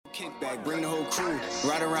Kickback, bring the whole crew.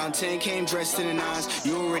 Right around 10, came dressed in the nines.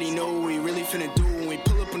 You already know what we really finna do when we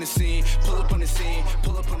pull up on the scene. Pull up on the scene.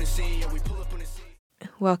 Pull up on the scene. Yeah, we pull up on the scene.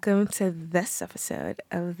 Welcome to this episode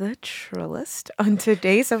of The Trillist. On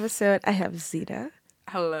today's episode, I have Zita.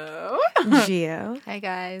 Hello. Gio. Hi,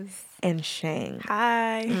 guys. And Shang.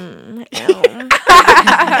 Hi.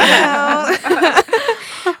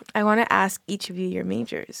 I want to ask each of you your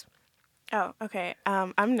majors. Oh, okay.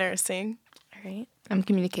 I'm nursing. All right. I'm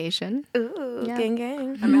communication. Ooh, Yeah. gang,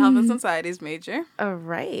 gang. I'm a health and societies major. All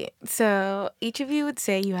right. So each of you would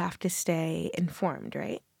say you have to stay informed,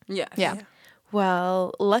 right? Yes. Yeah.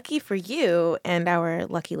 Well, lucky for you and our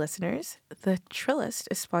lucky listeners, The Trillist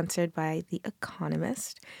is sponsored by The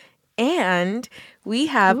Economist. And we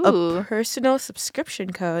have Ooh. a personal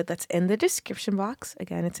subscription code that's in the description box.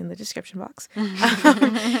 Again, it's in the description box.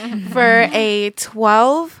 For a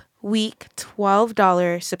 12-week,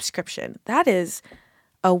 $12 subscription. That is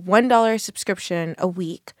a $1 subscription a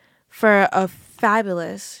week for a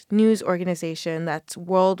fabulous news organization that's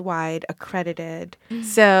worldwide accredited.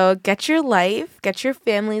 So get your life, get your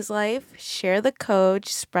family's life, share the code,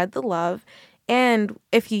 spread the love. And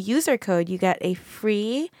if you use our code, you get a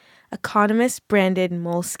free Economist branded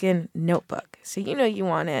Moleskine notebook. So you know you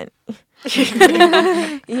want it.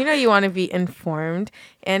 You know you want to be informed.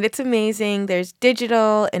 And it's amazing. There's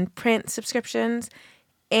digital and print subscriptions.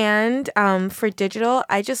 And for digital,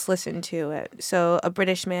 I just listen to it. So a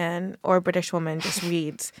British man or a British woman just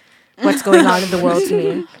reads what's going on in the world to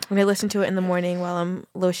me. And I listen to it in the morning while I'm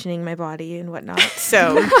lotioning my body and whatnot.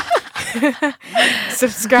 So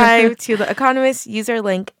subscribe to The Economist. Use our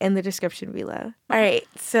link in the description below. All right.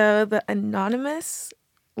 So the anonymous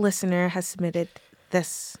listener has submitted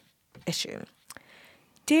this issue.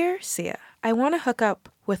 Dear Sia, I want to hook up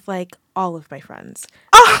with like all of my friends.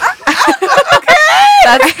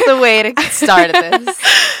 That's the way to start this.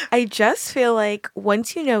 I just feel like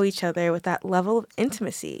once you know each other with that level of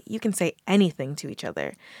intimacy, you can say anything to each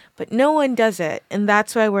other. But no one does it, and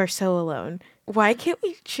that's why we're so alone. Why can't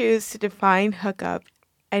we choose to define hookup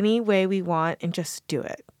any way we want and just do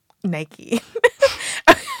it? Nike.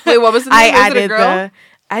 Wait, what was the I name? Was it a added girl?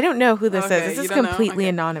 I don't know who this Okay, is. This you is don't know? completely Okay.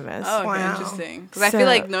 anonymous. Oh, okay, Wow. interesting. Because I So, feel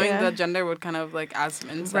like knowing yeah. the gender would kind of like add some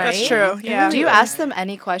insight. Right? That's true. Yeah. Do you ask them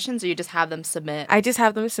any questions or you just have them submit? I just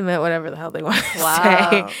have them submit whatever the hell they want to Wow.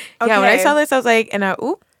 say. Yeah, when I Okay. saw this, I was like, and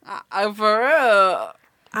For real.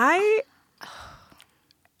 I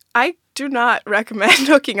do not recommend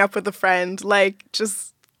hooking up with a friend. Like,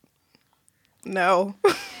 just no.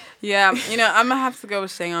 Yeah, you know, I'm going to have to go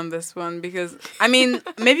with Shang on this one because, I mean,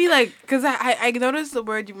 maybe like, because I noticed the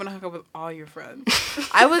word you want to hook up with all your friends.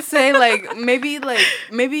 I would say maybe,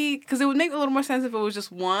 because it would make a little more sense if it was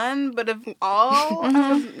just one, but if all,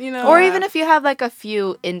 you know. or even if you have like a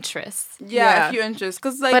few interests. Yeah, a few interests.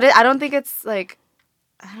 Because, like, But I don't think it's like,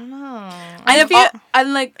 I don't know. and if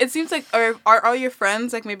and like it seems like are all your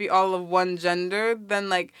friends like maybe all of one gender, then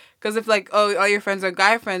like because if like all your friends are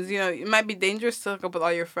guy friends, you know, it might be dangerous to hook up with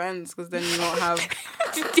all your friends because then you won't have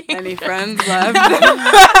any friends left.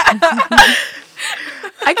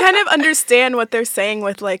 I kind of understand what they're saying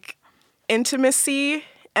with like intimacy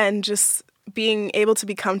and just being able to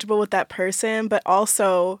be comfortable with that person, but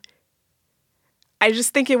also I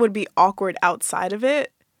just think it would be awkward outside of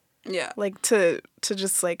it. Yeah. Like to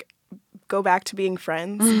just like go back to being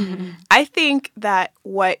friends. I think that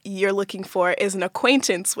what you're looking for is an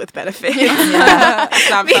acquaintance with benefits.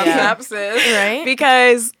 Snap, sis. right?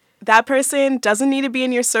 Because that person doesn't need to be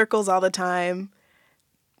in your circles all the time.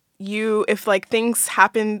 If like things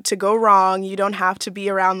happen to go wrong, you don't have to be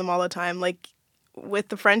around them all the time. Like with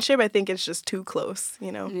the friendship, I think it's just too close,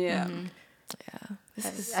 you know? Yeah.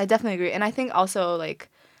 I definitely agree. And I think also like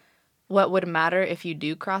what would matter if you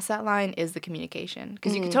do cross that line is the communication.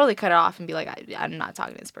 Because you could totally cut it off and be like, I'm not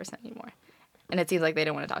talking to this person anymore. And it seems like they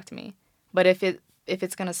didn't want to talk to me. But if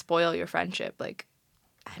it's going to spoil your friendship, like,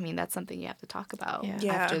 I mean, that's something you have to talk about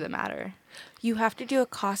Yeah. after the matter. You have to do a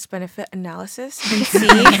cost-benefit analysis and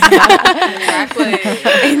see Exactly.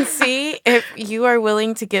 and see if you are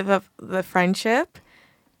willing to give up the friendship.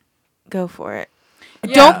 Go for it.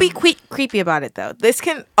 Yeah. Don't be creepy about it, though. This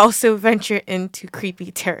can also venture into creepy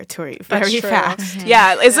territory very true. fast.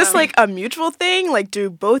 Yeah, is this like a mutual thing? Like, do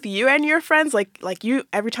both you and your friends like you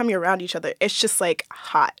every time you're around each other, it's just like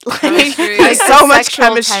hot. Like, Chemistry. there's Like, so the much sexual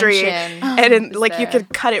chemistry, tension and then, is like you there. could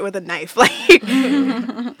cut it with a knife. Like,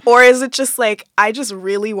 or is it just like I just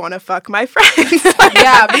really want to fuck my friends? Like,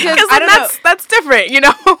 Yeah, because I don't know. that's different, you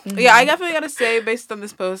know. Yeah, I definitely gotta say, based on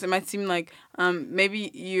this post, it might seem like maybe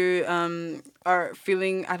you are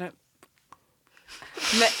feeling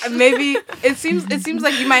maybe it seems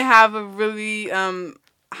like you might have a really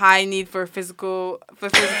high need for physical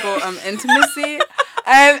intimacy.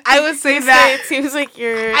 And I would say that it seems like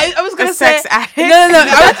you're I was gonna a say sex addict. no.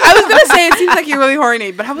 I was gonna say it seems like you're really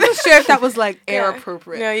horny, but I wasn't sure if that was like air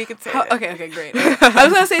appropriate. No, you could say How- it. okay, great. I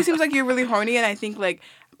was gonna say it seems like you're really horny, and I think like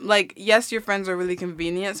yes, your friends are really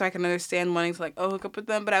convenient, so I can understand wanting to like hook up with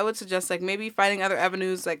them. But I would suggest like maybe finding other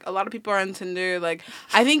avenues. Like a lot of people are on Tinder. Like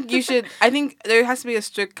I think there has to be a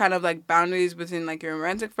strict kind of like boundaries between like your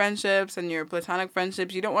romantic friendships and your platonic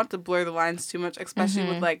friendships. You don't want to blur the lines too much, especially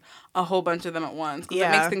with like a whole bunch of them at once, because it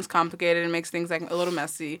makes things complicated and makes things like a little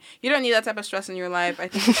messy. You don't need that type of stress in your life. I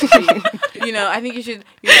think you should I think you should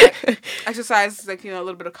exercise like a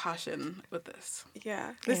little bit of caution with this.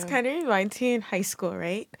 Yeah. This kind of reminds me in high school,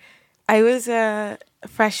 right? I was a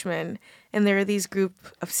freshman, and there were these group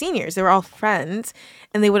of seniors. They were all friends,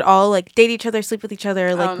 and they would all like date each other, sleep with each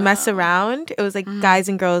other, like mess around. It was like guys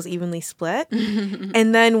and girls evenly split.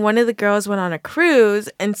 And then one of the girls went on a cruise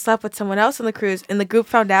and slept with someone else on the cruise, and the group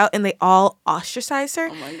found out, and they all ostracized her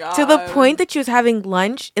to the point that she was having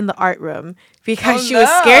lunch in the art room because she was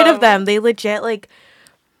scared of them. They legit like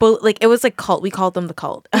it was like cult. We called them the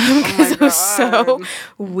cult because it was so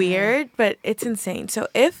weird, but it's insane. So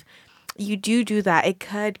if you do that, it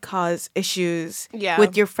could cause issues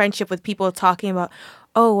with your friendship, with people talking about,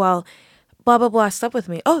 oh, well, blah, blah, blah, slept with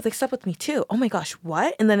me. Oh, they slept with me too. Oh my gosh,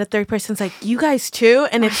 what? And then a third person's like, you guys too?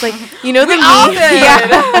 And it's like, the meme?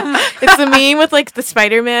 Yeah. It's the meme with like the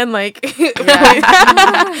Spider-Man like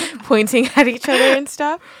pointing at each other and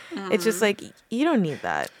stuff. It's just like, you don't need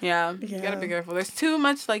that. Yeah, you gotta be careful. There's too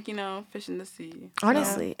much like, fish in the sea.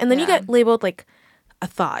 Honestly. And then you get labeled like a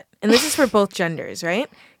thought. And this is for both genders, right?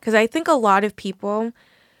 Because I think a lot of people,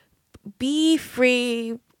 be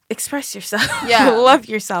free, express yourself, love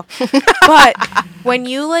yourself. But when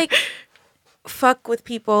you like fuck with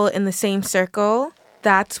people in the same circle,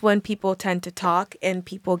 that's when people tend to talk and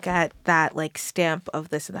people get that like stamp of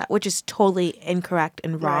this and that, which is totally incorrect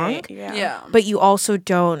and wrong. Right, Yeah. But you also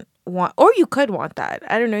don't want, or you could want that.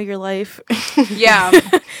 I don't know your life. Yeah.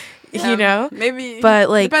 Maybe. But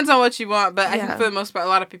like, depends on what you want. But I think for the most part, a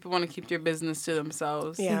lot of people want to keep their business to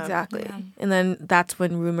themselves. Yeah. Exactly. Yeah. And then that's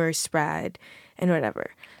when rumors spread and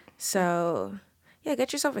whatever. So, yeah,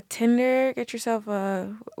 get yourself a Tinder. Get yourself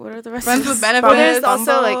a, what are the rest Friends of with the benefits. But there's Bumble.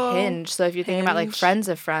 also like Hinge. So if you're thinking about like Hinge. friends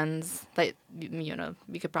of friends, like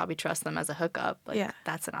you could probably trust them as a hookup. Like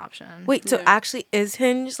that's an option. Wait, so actually is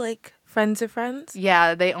Hinge like friends of friends?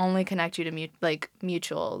 Yeah, they only connect you to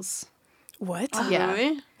mutuals. What? Yeah.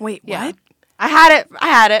 Really? Wait, Yeah. what? I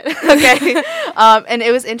had it. Okay. And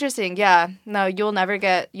it was interesting. Yeah. No, you'll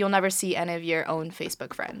never see any of your own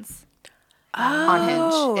Facebook friends on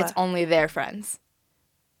Hinge. It's only their friends.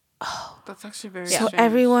 That's actually very So strange.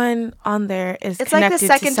 everyone on there is It's like connected the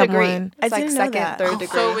second to degree. someone. It's I like didn't know second, that. third Oh,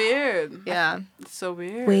 degree. So weird. Yeah. It's so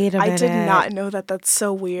weird. Wait a minute. I did not know that. That's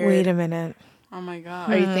so weird. Wait a minute. Oh my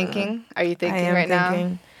god. Are you thinking? Are you thinking I am right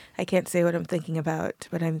thinking. I can't say what I'm thinking about,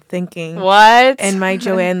 but I'm thinking. now? What? And my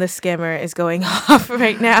Joanne the Scammer is going off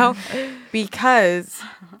right now because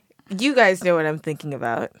you guys know what I'm thinking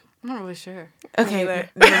about. I'm not really sure. Okay, neither.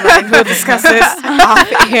 never mind. We'll discuss this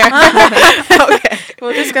off air. Okay,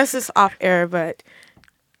 we'll discuss this off air, but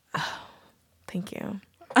thank you.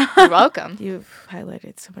 You're welcome. You've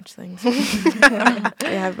highlighted so much things. I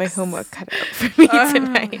have my homework cut out for me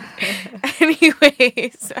tonight.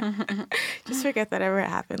 Anyways, just forget that ever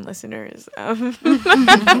happened, listeners.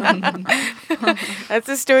 That's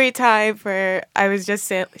a story time for, I was just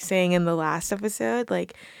saying in the last episode,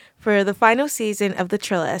 like, for the final season of The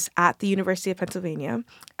Trillis at the University of Pennsylvania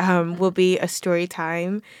will be a story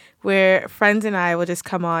time where friends and I will just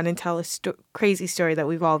come on and tell a crazy story that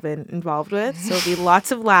we've all been involved with. So it'll be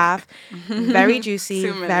lots of laugh, very juicy,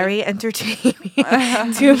 very entertaining,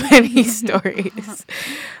 too many stories.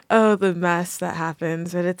 Oh, the mess that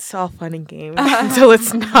happens. But it's all fun and games until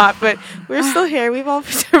it's not. But we're still here. We've all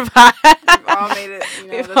survived. We've all made it,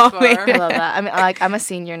 We've this all far. made I love that. I mean, like I'm a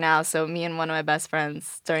senior now, so me and one of my best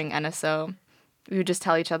friends during NSO, we would just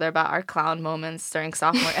tell each other about our clown moments during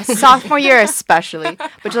sophomore year especially.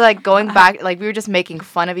 But just like going back, like we were just making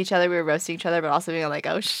fun of each other, we were roasting each other, but also being like,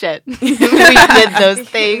 oh shit, we did those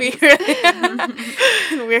things.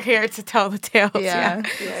 We're here to tell the tales. Yeah.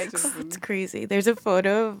 It's crazy. There's a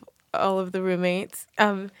photo of all of the roommates.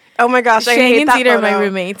 Oh my gosh, I Shang hate and that Zeta are my photo.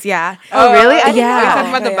 roommates. Yeah. Oh really? I didn't Yeah. know Are you that. talking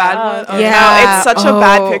about the bad one? Yeah. No, it's such a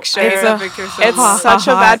bad Oh, picture. it's a picture. It's such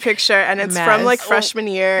a bad picture, and it's from like mess. freshman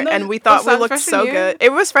year, No, and we thought was we that looked freshman so year? good.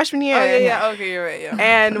 It was freshman year. Oh yeah. Okay, you're right. Yeah.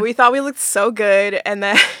 And we thought we looked so good, and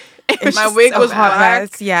then it was My just wig so was bad. Hot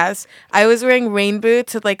mess. Yes. I was wearing rain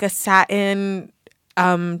boots with like a satin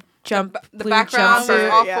The blue background was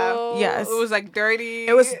jumpsuit. awful. Yes. It was like dirty.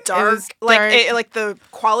 It was dark. was dark. Like the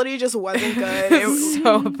quality just wasn't good. It was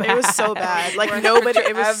so bad. It was so bad. Like nobody.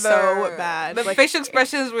 It was so Ever. bad. The like, facial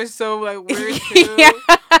expressions were so like weird too. Yeah.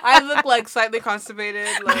 I looked like slightly constipated.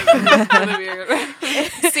 Like it was really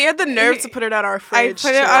weird. She had the nerve to put it on our fridge.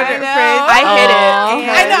 put it too. on I her know. fridge. I hid it. Aw.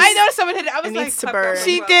 because I know someone hit it. I was It like, needs to "Fuck burn." that."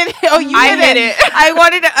 She did. Oh, you I hid hid it. it. I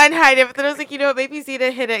wanted to unhide it, but then I was like, you know what? Maybe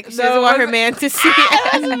Zeta hid it because she No, doesn't it want her wasn't- man to see It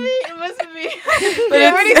it. wasn't me. It wasn't me. But But he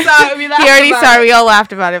already saw it. We laughed He already about saw it. it. We all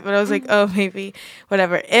laughed about it, but I was like, oh, maybe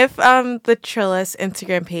whatever. If the Trillis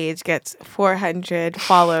Instagram page gets 400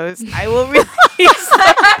 follows, I will release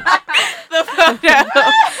the photo.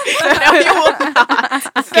 No, you will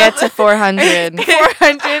not. Get to 400.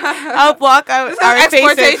 400. I'll block out This our is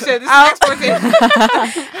exportation. faces. This is exportation.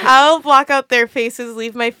 I'll block out their faces,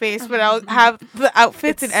 leave my face, but I'll have the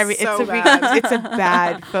outfits and It's everything. so It's a bad. it's a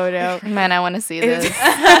bad photo. Man, I want to see It's- this.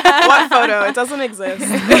 What photo? It doesn't exist.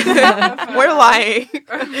 We're lying.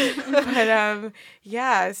 But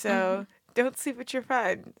yeah, so don't sleep with your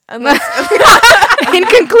friend unless In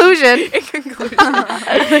conclusion.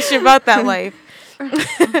 unless you're about that life.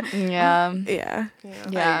 Yeah. Yeah.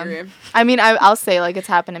 Yeah. I agree. I mean, I'll say, like, it's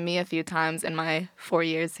happened to me a few times in my 4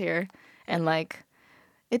 years here. And, like,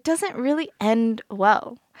 it doesn't really end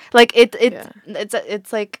well. Like,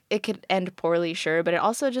 it's like, it could end poorly, sure. But it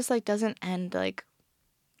also just, like, doesn't end, like,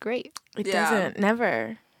 great. It Yeah. doesn't.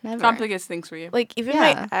 Never. Never. Complicates things for you. Like even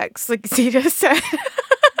Yeah. my ex, like Zeta said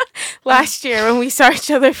last year when we saw each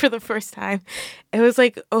other for the first time, it was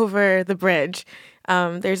like over the bridge.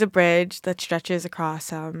 There's a bridge that stretches across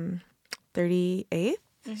 38th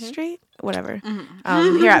Street, whatever.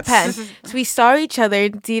 Here at Penn. So we saw each other.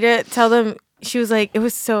 Zeta tell them she was like, it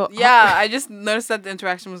was so Yeah, I just noticed that the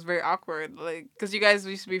interaction was very awkward. Like, because you guys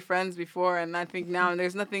used to be friends before, and I think now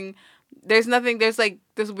there's like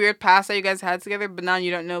this weird past that you guys had together, but now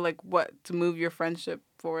you don't know like what to move your friendship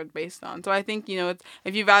forward based on. So I think, you know, it's,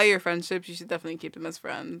 if you value your friendships, you should definitely keep them as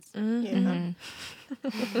friends. Yeah.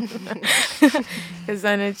 Because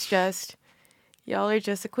then it's just y'all are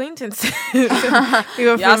just acquaintances. We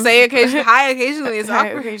go Y'all from- say occasionally. It's Hi,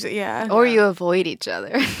 awkward. occasionally, yeah. Or you avoid each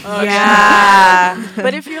other. Oh, yeah.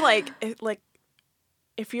 But if you're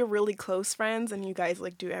if you're really close friends and you guys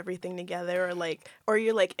like do everything together, or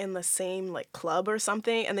you're like in the same like club or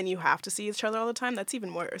something, and then you have to see each other all the time, that's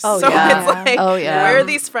even worse. Oh, so yeah. it's like, Oh, yeah. where are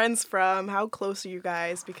these friends from? How close are you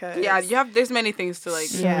guys? Because Yeah, there's many things to like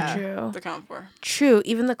So Yeah. true. account for. True.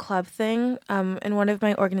 Even the club thing, in one of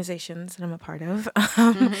my organizations that I'm a part of,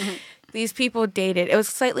 these people dated. It was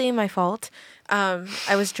slightly my fault.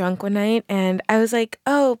 I was drunk one night and I was like,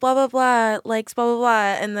 oh, blah, blah, blah, likes blah, blah,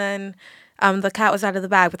 blah. And then the cat was out of the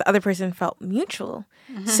bag, but the other person felt mutual.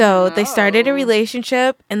 So they started a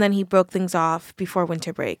relationship and then he broke things off before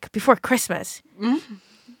winter break, before Christmas. He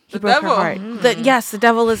The broke devil. her heart. Yes, the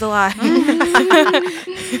devil is alive.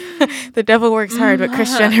 The devil works hard, but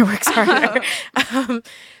Kris Jenner works harder.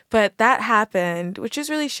 But that happened, which is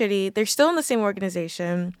really shitty. They're still in the same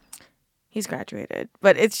organization. He's graduated,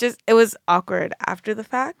 but it was awkward after the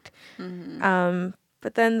fact.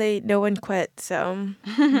 But then no one quit, so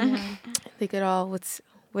they could all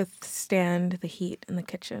withstand the heat in the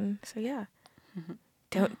kitchen. So yeah.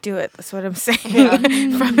 Don't do it. That's what I'm saying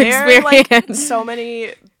from there are experience. like so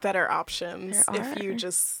many better options There if you are.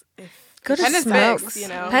 just Go to Penn is big, Smokes. you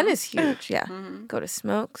know? Penn is huge. Yeah. Go to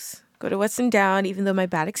Smokes. Go to What's in Down, even though my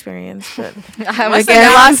bad experience. But I West was there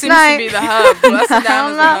Down last seems night. to be the hub. West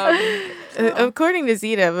Down is the hub. according to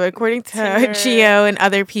Zeta, but according to Tinder. Gio and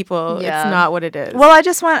other people, Yeah. it's not what it is. Well,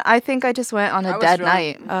 I think I just went on I a was dead drunk.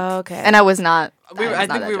 night. Oh, okay. And I was not. I was think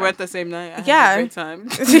not that we drunk. went the same night. I had Yeah. a great time.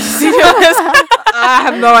 Zeta was- I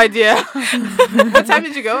have no idea. What time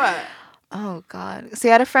did you go at? Oh God. See,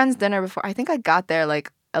 I had a friend's dinner before. I think I got there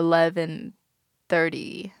like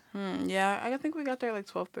 11:30. Yeah, I think we got there like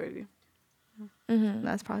 12:30.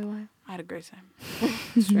 That's probably why. I had a great time.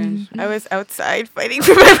 Strange. I was outside fighting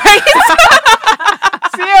for my rights.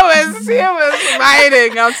 Sia was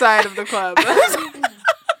rioting outside of the club.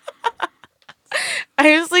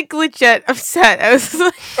 I was like legit upset. I was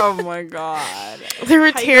like, Oh my god. there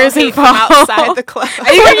were How you tears gonna hate from involved. outside the club.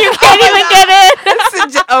 You can't even get in.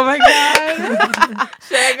 Oh my god.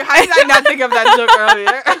 Shag, how did I not think of that joke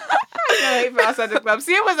earlier? How you gonna hate for outside the club?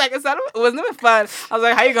 Sia was like, it wasn't even fun. I was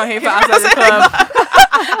like, how you gonna hate for outside the club?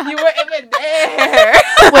 You weren't even there.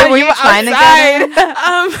 Wait, were you trying to get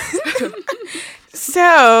in?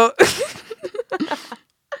 So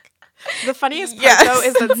The funniest part Yes. though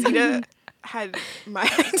is that Zeta had my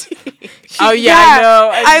ID. Oh yeah, I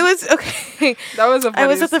know. I was okay. That was a funny I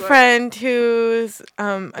was with a story. friend who's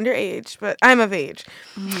underage, but I'm of age.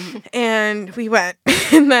 And we went.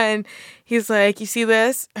 And then he's like, you see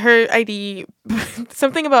this? Her ID,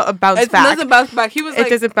 something about a bounce It back. doesn't bounce back. He was like, It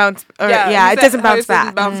doesn't bounce. Or, he it said doesn't bounce hers doesn't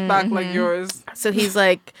back. bounce back like yours. So he's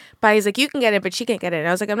like, you can get it, but she can't get it. And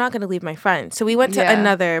I was like, I'm not going to leave my friend. So we went to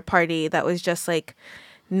another party that was just like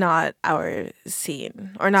not our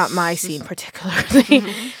scene, or not my scene particularly.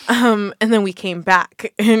 And then we came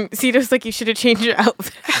back, and Cito's like, you should have changed your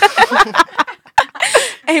outfit.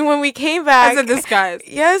 And when we came back, As a disguise.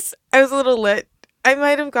 yes, I was a little lit. I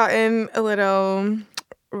might have gotten a little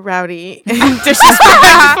rowdy and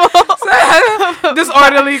disrespectful.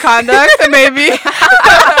 Disorderly conduct, maybe. A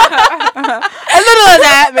little of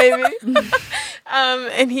that, maybe.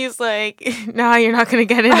 And he's like, "No, you're not gonna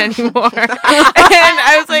get it anymore." And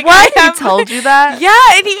I was like, What? He told you that?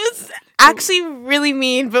 Yeah, and he was actually really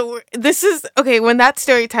mean. But this is okay. When that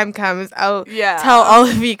story time comes, I'll tell all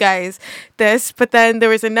of you guys this. But then there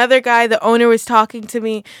was another guy. The owner was talking to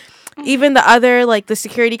me. Even the other, like the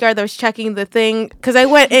security guard that was checking the thing, because I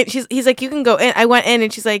went in, he's like, you can go in. I went in,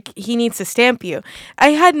 and she's like, he needs to stamp you.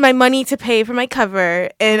 I had my money to pay for my cover,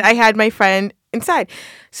 and I had my friend inside.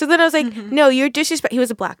 So then I was like, no, you're disrespect. He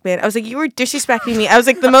was a black man. I was like, you were disrespecting me. I was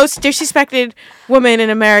like, the most disrespected woman in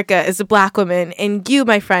America is a black woman, and you,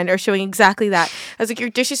 my friend, are showing exactly that. I was like, you're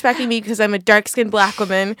disrespecting me because I'm a dark-skinned black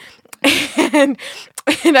woman, and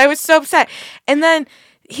I was so upset. And then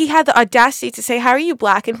he had the audacity to say, how are you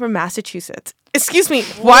black and from Massachusetts? Excuse me,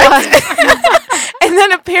 what? And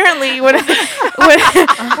then apparently when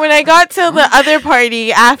I got to the other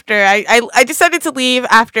party after, I decided to leave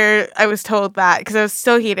after I was told that because I was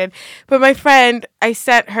so heated. But my friend, I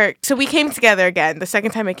sent her, so we came together again. The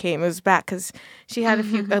second time I came, it was back because she had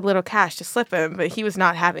a little cash to slip him, but he was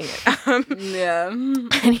not having it. Yeah.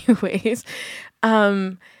 Anyways,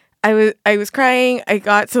 I was crying. I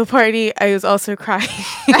got to the party. I was also crying.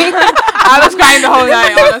 I was crying the whole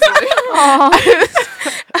night, honestly.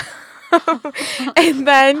 And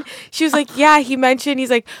then she was like, yeah, he mentioned, he's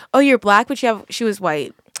like, oh, you're black, but she was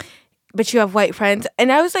white, but you have white friends.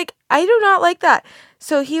 And I was like, I do not like that.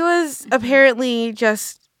 So he was apparently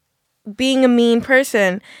just being a mean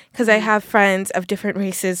person because I have friends of different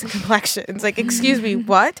races and complexions. Like, excuse me,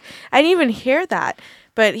 what? I didn't even hear that.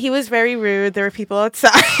 But he was very rude. There were people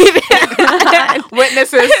outside.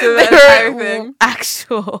 Witnesses to the entire thing.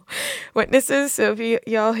 Actual witnesses. So if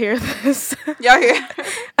y'all hear this. Y'all hear?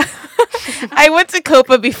 I went to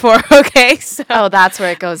Copa before, okay? So, Oh, that's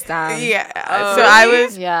where it goes down. yeah. Oh, so I really?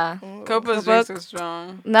 was. Yeah. Copa's Copa? just so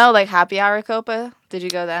strong. No, like happy hour Copa. Did you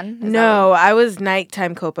go then? Is No, I was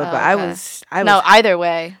nighttime Copa, but I okay. was. No, either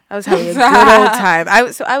way. I was having a good old time. I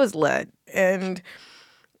was lit, and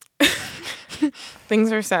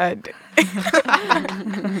things were said. And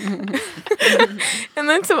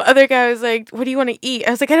then some other guy was like, what do you want to eat?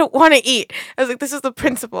 I was like, I don't want to eat. I was like, this is the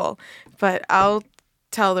principle. But I'll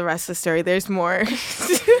tell the rest of the story. There's more. All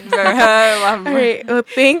right. Well,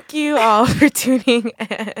 thank you all for tuning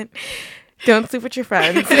in. Don't sleep with your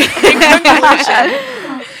friends.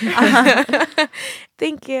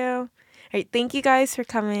 Thank you. All right, thank you guys for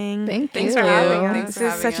coming. Thanks for having us.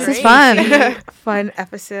 This is such us. a This is fun. fun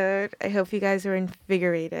episode. I hope you guys are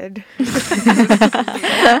invigorated.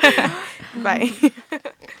 Bye.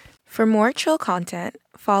 For more chill content,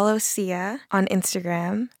 follow Sia on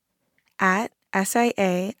Instagram at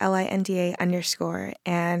SIALINDA_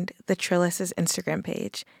 and the Trillis' Instagram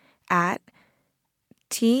page at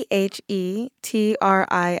THETRILLEST_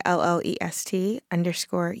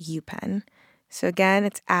 UPenn. So again,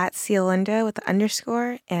 it's at Cialinda with the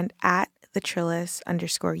underscore and at the Trillis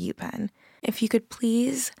 _ UPenn. If you could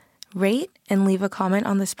please rate and leave a comment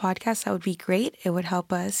on this podcast, that would be great. It would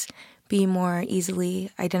help us be more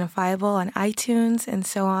easily identifiable on iTunes and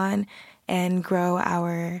so on, and grow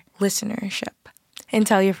our listenership. And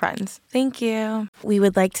tell your friends. Thank you. We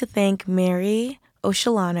would like to thank Mary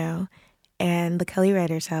Oshalano and the Kelly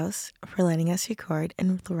Writers House for letting us record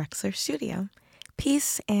in the Rexler studio.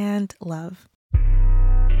 Peace and love.